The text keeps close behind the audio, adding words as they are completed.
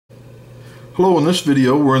Hello, in this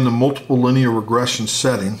video we're in the multiple linear regression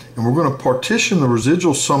setting, and we're going to partition the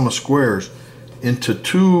residual sum of squares into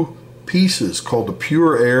two pieces called the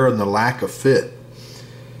pure error and the lack of fit.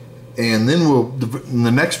 And then in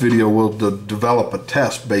the next video we'll develop a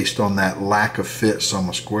test based on that lack of fit sum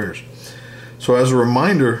of squares. So as a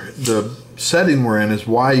reminder, the setting we're in is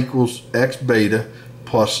y equals x beta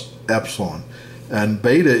plus epsilon, and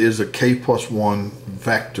beta is a k plus 1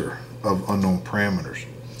 vector of unknown parameters.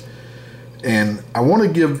 And I want to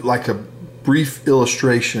give like a brief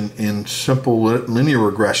illustration in simple linear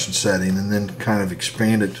regression setting and then kind of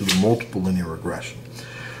expand it to the multiple linear regression.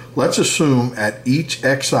 Let's assume at each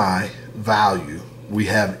xi value we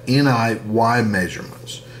have ni y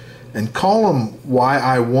measurements, and call them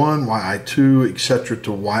yi1, yi2, etc.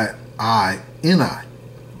 to yi ni.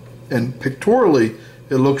 And pictorially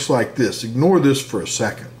it looks like this. Ignore this for a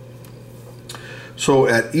second. So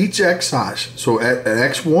at each xi, so at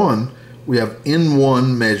x1 we have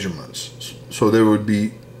n1 measurements. So there would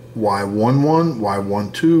be y11,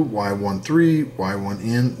 y12, y13,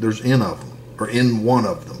 y1n. There's n of them, or n1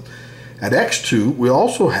 of them. At x2 we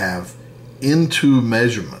also have n2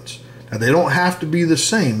 measurements. Now they don't have to be the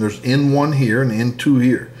same. There's n1 here and n2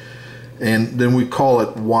 here. And then we call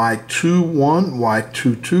it y21,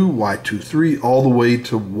 y22, y23, all the way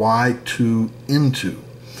to y2n2.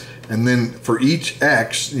 And then for each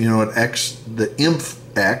x, at x, the nth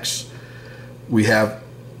x, we have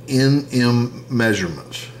nm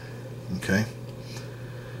measurements. Okay.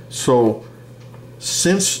 So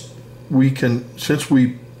since we at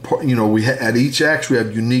each x we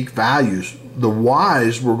have unique values, the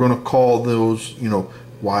y's we're going to call those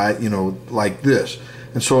y like this.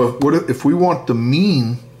 And so if we want the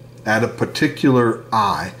mean at a particular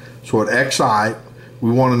I, so at xi we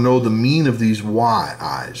want to know the mean of these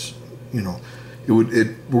yi's. We're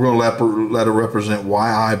going to let it represent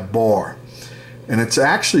yi bar. And it's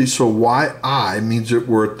actually, so yi means that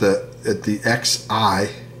we're at the xi,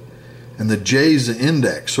 and the j is the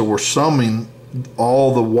index. So we're summing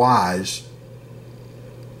all the y's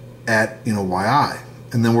at yi,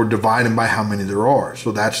 and then we're dividing by how many there are.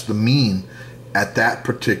 So that's the mean at that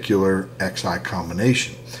particular xi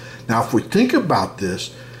combination. Now if we think about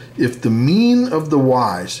this, if the mean of the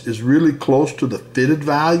y's is really close to the fitted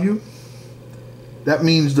value, that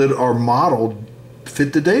means that our model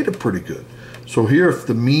fit the data pretty good. So here, if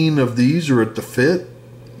the mean of these are at the fit,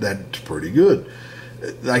 that's pretty good.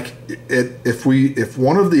 Like if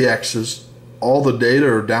one of the x's, all the data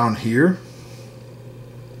are down here,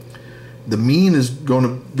 the mean is going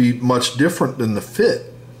to be much different than the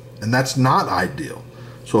fit, and that's not ideal.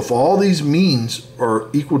 So if all these means are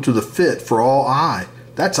equal to the fit for all I,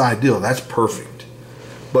 that's ideal. That's perfect.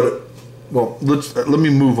 But well, let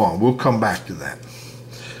me move on. We'll come back to that.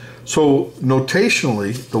 So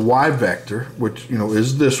notationally, the y vector, which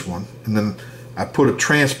is this one, and then I put a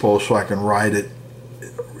transpose so I can write it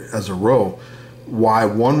as a row,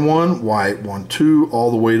 y11, y12,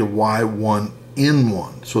 all the way to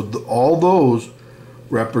y1n1. So all those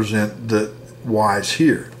represent the y's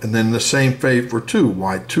here. And then the same fate for 2,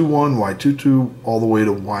 y21, y22, all the way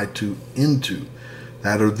to y2n2.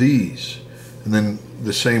 That are these. And then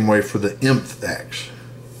the same way for the mth x.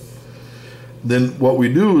 Then what we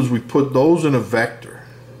do is we put those in a vector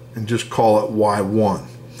and just call it y1.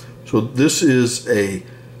 So this is a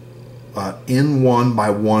n1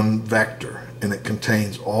 by 1 vector, and it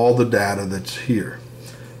contains all the data that's here.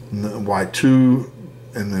 And then y2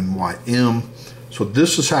 and then ym. So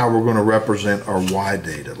this is how we're going to represent our y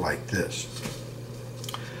data, like this.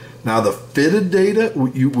 Now the fitted data,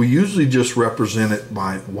 we usually just represent it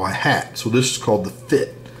by y hat. So this is called the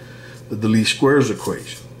fit, the least squares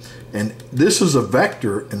equation. And this is a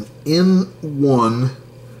vector, an n1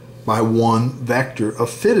 by 1 vector of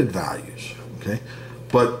fitted values. Okay,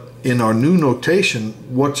 but in our new notation,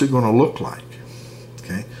 what's it going to look like?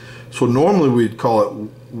 Okay, so normally we'd call it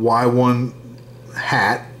y1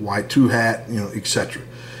 hat, y2 hat, etc.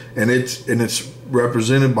 And it's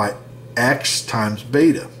represented by x times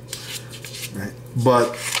beta.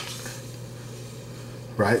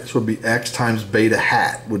 Right? So it'd be x times beta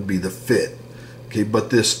hat would be the fit. Okay, but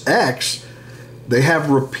this x, they have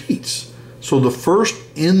repeats. So the first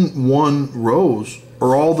n1 rows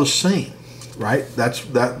are all the same, right?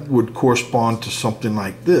 That would correspond to something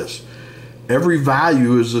like this. Every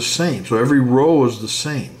value is the same, so every row is the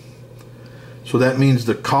same. So that means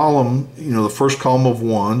the column, the first column of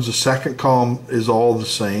ones, the second column is all the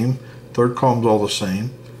same, third column is all the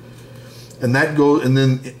same. And that goes, and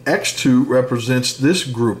then x2 represents this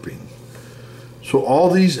grouping. So all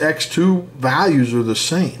these x2 values are the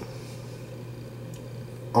same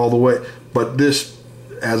all the way, but this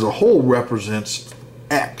as a whole represents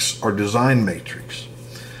X, our design matrix.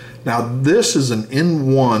 Now this is an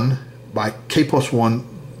N1 by K plus 1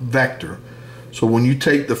 vector. So when you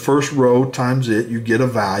take the first row times it, you get a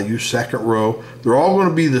value. Second row, they're all going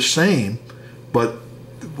to be the same, but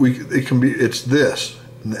it's this.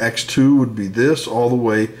 And the X2 would be this all the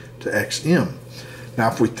way to XM. Now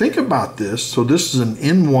if we think about this, so this is an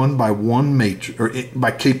N1 by 1 matrix, or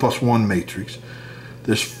by K plus 1 matrix.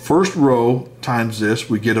 This first row times this,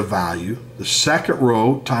 we get a value. The second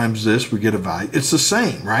row times this, we get a value. It's the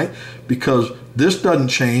same, right? Because this doesn't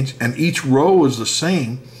change and each row is the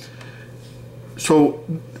same. So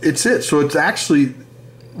it's it. So it's actually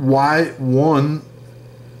Y1,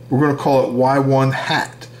 we're going to call it Y1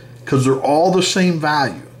 hat because they're all the same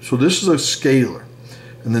value. So this is a scalar.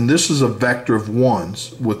 And then this is a vector of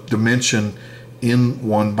ones with dimension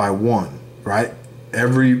N1 by 1, right?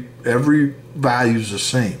 Every value is the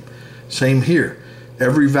same. Same here.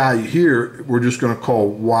 Every value here, we're just going to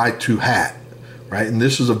call Y2 hat, right? And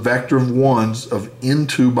this is a vector of ones of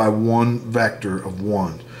N2 by 1 vector of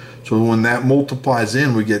ones. So when that multiplies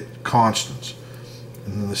in, we get constants,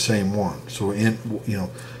 and then the same one. So in,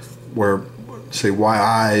 where say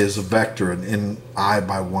yi is a vector and ni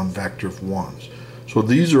by 1 vector of ones. So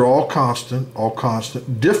these are all constant,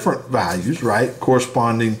 different values, right?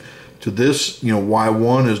 Corresponding to this,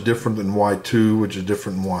 y1 is different than y2, which is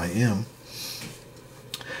different than ym.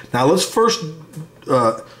 Now let's first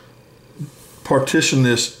partition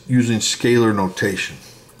this using scalar notation.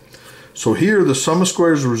 So here, the sum of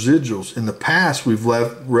squares residuals, in the past we've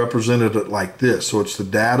represented it like this. So it's the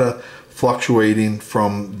data fluctuating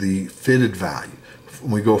from the fitted value.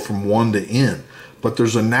 We go from 1 to n. But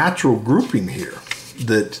there's a natural grouping here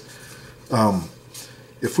that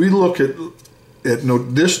if we look at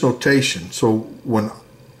this notation, so when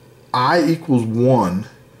I equals 1,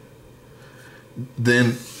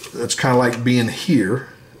 then it's kind of like being here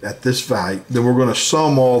at this value. Then we're going to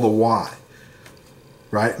sum all the y,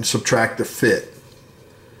 right, and subtract the fit.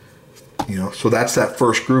 So that's that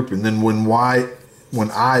first group. And then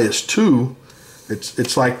when I is 2,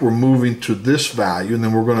 it's like we're moving to this value, and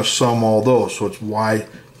then we're going to sum all those. So it's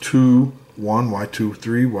y2 1, y2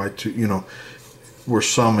 3, y2. We're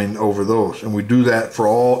summing over those, and we do that for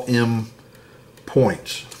all m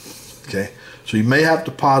points. Okay, so you may have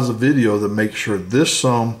to pause the video to make sure this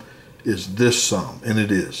sum is this sum, and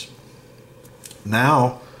it is.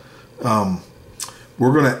 Now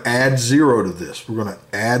we're going to add 0 to this. We're going to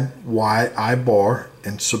add yi bar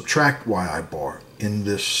and subtract yi bar in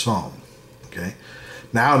this sum. Okay.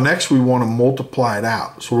 Now next we want to multiply it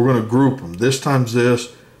out. So we're going to group them. This times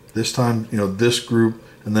this time, this group,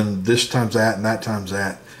 and then this times that, and that times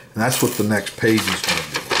that. And that's what the next page is going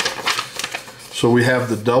to be. So we have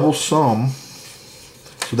the double sum.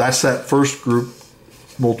 So that's that first group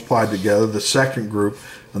multiplied together, the second group,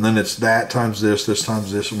 and then it's that times this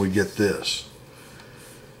times this, and we get this.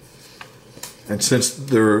 And since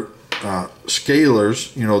they're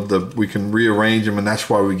scalars, we can rearrange them, and that's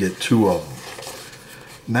why we get 2 of them.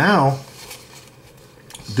 Now,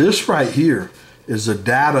 this right here is the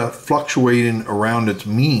data fluctuating around its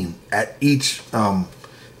mean at each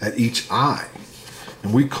I,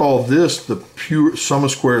 and we call this the pure sum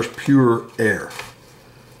of squares pure error.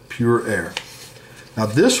 Pure error. Now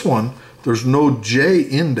this one, there's no j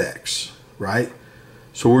index, right?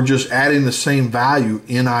 So we're just adding the same value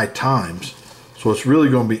ni times. So it's really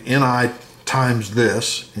going to be ni times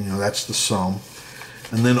this, that's the sum.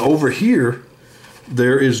 And then over here,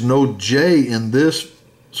 there is no j in this,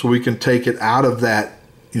 so we can take it out of that,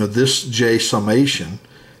 this j summation,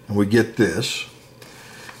 and we get this.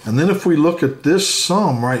 And then if we look at this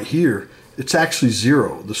sum right here, it's actually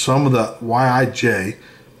 0. The sum of the yij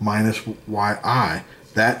minus yi,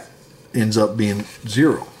 that ends up being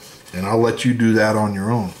 0. And I'll let you do that on your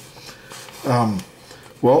own.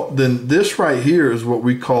 Well, then this right here is what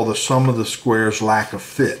we call the sum of the squares lack of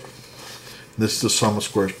fit. This is the sum of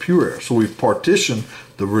squares pure error. So we've partitioned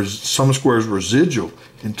the sum of squares residual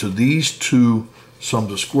into these 2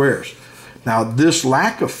 sums of squares. Now this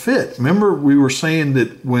lack of fit, remember we were saying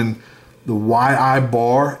that when the yi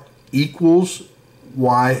bar equals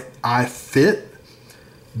yi fit,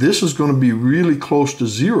 this is going to be really close to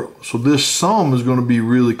 0. So this sum is going to be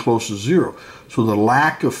really close to 0. So the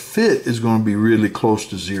lack of fit is going to be really close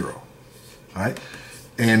to 0, right?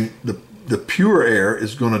 And the pure error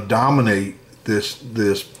is going to dominate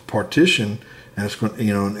this partition, and it's going,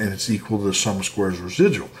 and it's equal to the sum of squares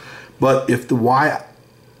residual. But if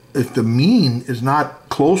the mean is not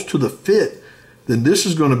close to the fit, then this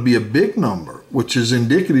is going to be a big number, which is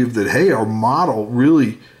indicative that, hey, our model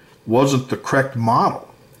really wasn't the correct model.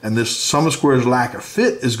 And this sum of squares lack of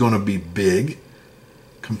fit is going to be big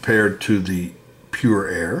compared to the pure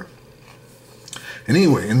error. And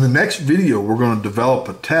anyway, in the next video, we're going to develop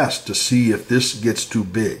a test to see if this gets too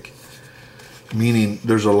big, meaning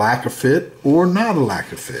there's a lack of fit or not a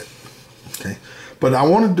lack of fit. Okay, but I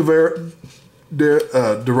want to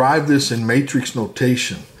derive this in matrix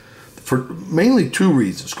notation for mainly two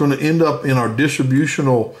reasons. It's going to end up in our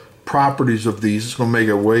distributional properties of these. It's going to make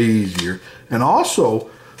it way easier. And also,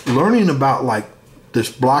 learning about like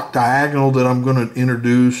this block diagonal that I'm going to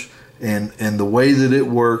introduce and the way that it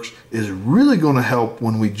works is really going to help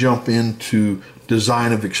when we jump into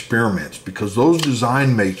design of experiments, because those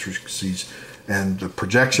design matrices and the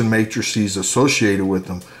projection matrices associated with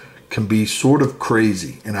them can be sort of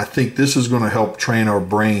crazy. And I think this is going to help train our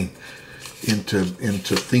brain into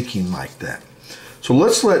thinking like that. So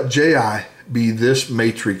let's let Ji be this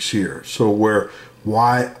matrix here. So where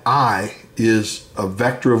Yi is a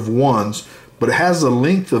vector of ones, but it has a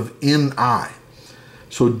length of Ni.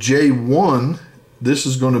 So J1, this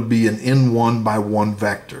is going to be an N1 by 1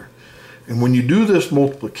 vector. And when you do this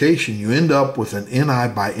multiplication, you end up with an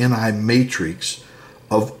Ni by Ni matrix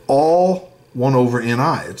of all 1 over Ni.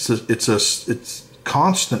 It's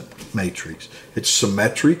constant matrix. It's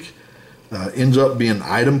symmetric, ends up being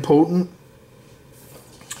idempotent.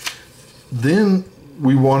 Then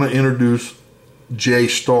we want to introduce J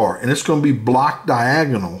star, and it's going to be block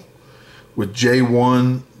diagonal with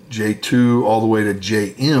J1, J2, all the way to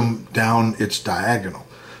Jm down its diagonal.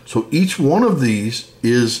 So each one of these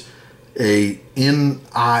is a Ni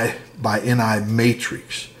by Ni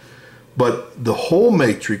matrix. But the whole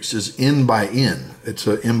matrix is N by N. It's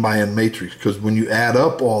an N by N matrix, because when you add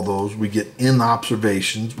up all those, we get N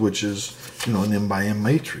observations, which is, an N by N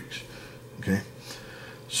matrix. Okay.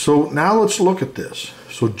 So now let's look at this.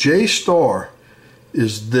 So J star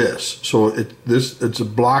is this. So it's a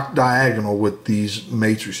block diagonal with these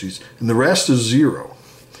matrices, and the rest is 0.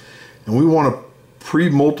 And we want to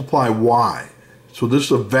pre-multiply Y. So this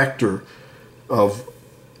is a vector of,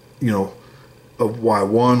 of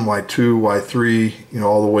Y1, Y2, Y3,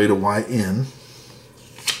 all the way to Yn.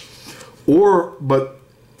 But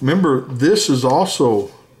remember, this is also,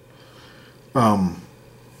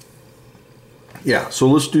 so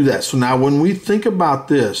let's do that. So now when we think about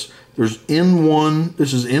this, there's N1,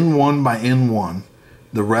 this is N1 by N1,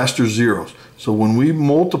 the rest are zeros. So when we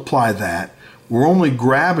multiply that, we're only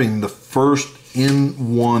grabbing the first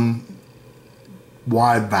N1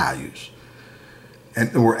 Y values.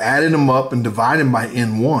 And we're adding them up and dividing by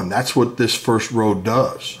N1. That's what this first row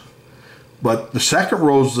does. But the second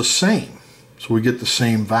row is the same. So we get the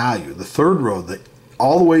same value. The third row,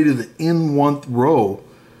 all the way to the N1th row,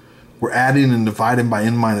 we're adding and dividing by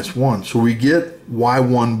N minus 1. So we get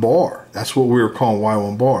Y1 bar. That's what we were calling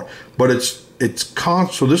Y1 bar. But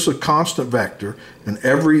so this is a constant vector, and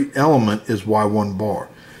every element is Y1 bar.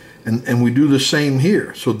 And we do the same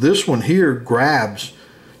here. So this one here grabs,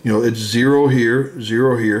 it's 0 here,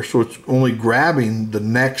 0 here. So it's only grabbing the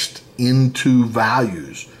next N2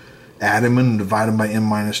 values. Add them in and divide them by N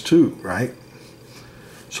minus 2, right?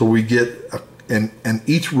 So we get, and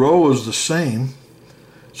each row is the same.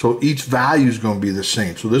 So each value is going to be the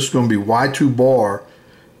same. So this is going to be Y2 bar,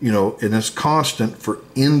 and it's constant for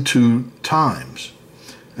N2 times,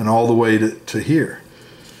 and all the way to here.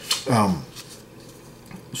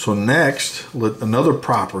 So next, another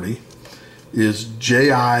property is Ji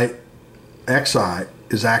Xi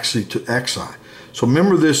is actually to Xi. So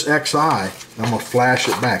remember, this Xi, I'm going to flash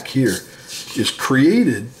it back here, is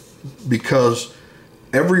created because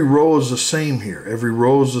every row is the same here. Every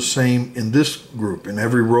row is the same in this group, and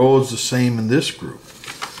every row is the same in this group.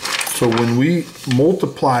 So when we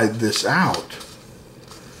multiply this out,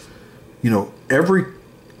 every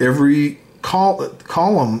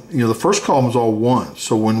column, the first column is all 1.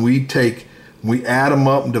 So when we add them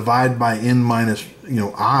up and divide by N minus,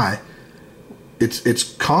 I,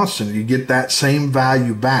 it's constant. You get that same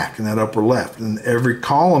value back in that upper left, and every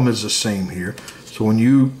column is the same here. So when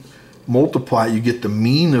you multiply, you get the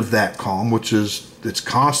mean of that column, it's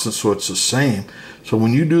constant, so it's the same. So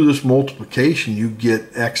when you do this multiplication, you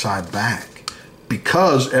get Xi back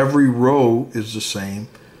because every row is the same,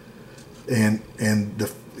 and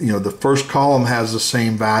the first column has the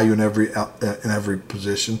same value in every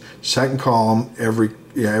position. Second column, every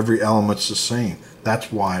element's the same.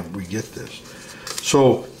 That's why we get this.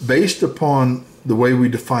 So based upon the way we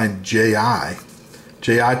define Ji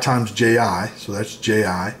times Ji, so that's Ji,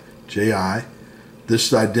 this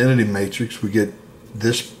is identity matrix, we get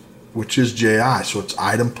this, which is Ji. So it's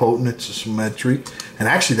idempotent, it's a symmetric. And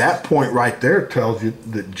actually that point right there tells you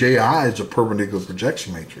that Ji is a perpendicular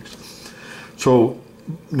projection matrix. So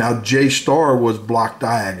Now J star was block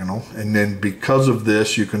diagonal, and then because of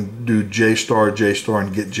this you can do J star,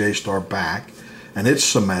 and get J star back, and it's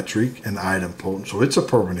symmetric and idempotent, so it's a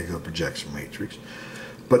perpendicular projection matrix.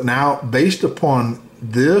 But now based upon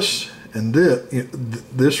this and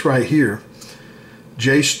this right here,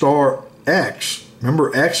 J star X,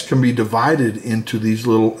 remember X can be divided into these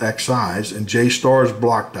little Xi's, and J star is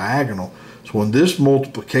block diagonal, so in this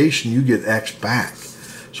multiplication you get X back.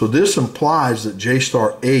 So this implies that J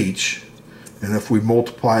star H, and if we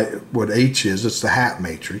multiply what H is, it's the hat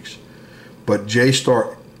matrix, but J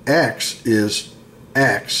star X is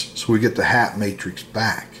X, so we get the hat matrix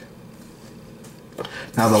back.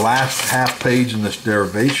 Now the last half page in this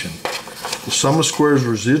derivation, the sum of squares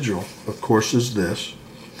residual, of course, is this.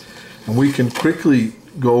 And we can quickly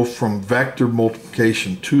go from vector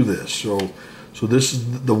multiplication to this. So this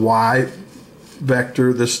is the y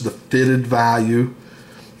vector, this is the fitted value,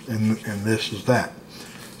 and this is that.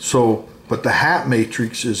 So, but the hat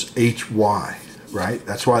matrix is HY, right?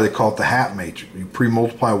 That's why they call it the hat matrix. You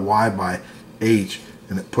pre-multiply y by H,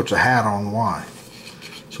 and it puts a hat on y.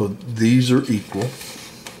 So these are equal.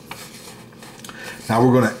 Now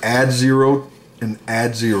we're going to add 0 and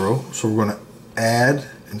add 0. So we're going to add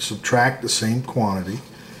and subtract the same quantity.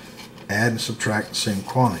 Add and subtract the same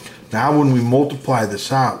quantity. Now when we multiply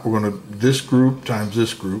this out, we're going to this group times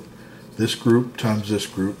this group times this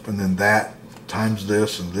group, and then that times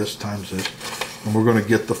this and this times this, and we're going to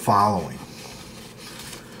get the following.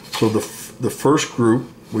 So the first group,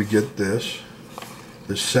 we get this.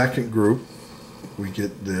 The second group, we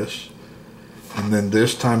get this, and then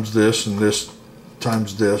this times this and this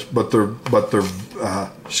times this, but they're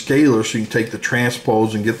scalars, so you can take the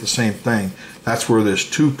transpose and get the same thing. That's where this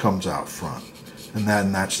 2 comes out from, and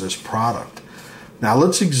that's this product. Now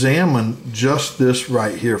let's examine just this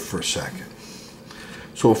right here for a second.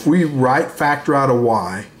 So if we right factor out of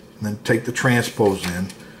y and then take the transpose in,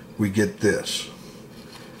 we get this.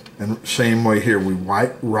 And same way here, we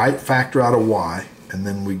right factor out of y, and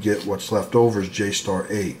then we get what's left over is J star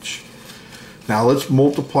H. Now let's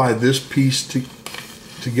multiply this piece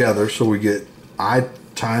together, so we get I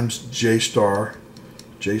times J star,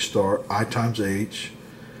 I times H,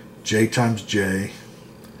 J times J,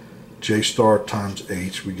 J star times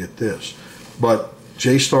H, we get this. But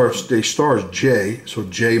J star is J, so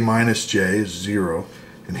J minus J is 0.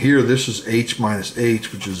 And here this is H minus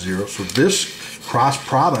H, which is 0. So this cross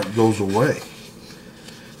product goes away.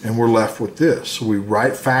 And we're left with this. So we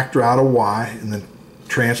right factor out of y and then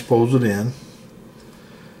transpose it in.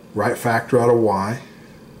 Right factor out of y.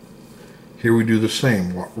 Here we do the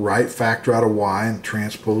same. Right factor out of y and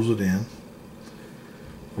transpose it in.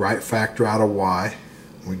 Right factor out of y.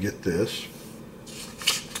 We get this.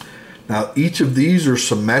 Now each of these are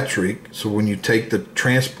symmetric, so when you take the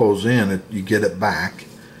transpose in, you get it back.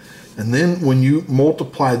 And then when you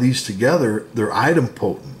multiply these together, they're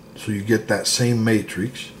idempotent. So you get that same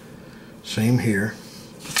matrix. Same here.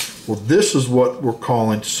 Well, this is what we're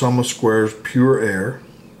calling sum of squares pure error.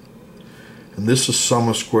 And this is sum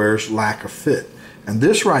of squares lack of fit. And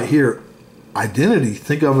this right here, identity,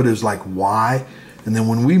 think of it as like y. And then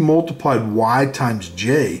when we multiplied y times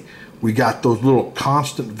j, we got those little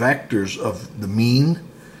constant vectors of the mean.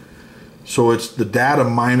 So it's the data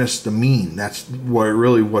minus the mean. That's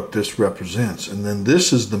really what this represents. And then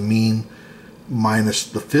this is the mean minus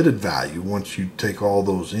the fitted value once you take all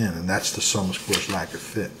those in. And that's the sum of squares lack of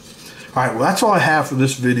fit. All right, well, that's all I have for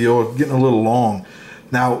this video. It's getting a little long.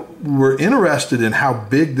 Now, we're interested in how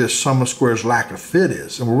big this sum of squares lack of fit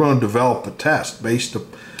is. And we're going to develop a test based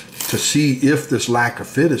to see if this lack of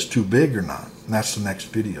fit is too big or not. And that's the next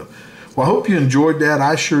video. Well, I hope you enjoyed that.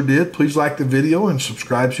 I sure did. Please like the video and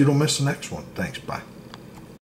subscribe so you don't miss the next one. Thanks. Bye.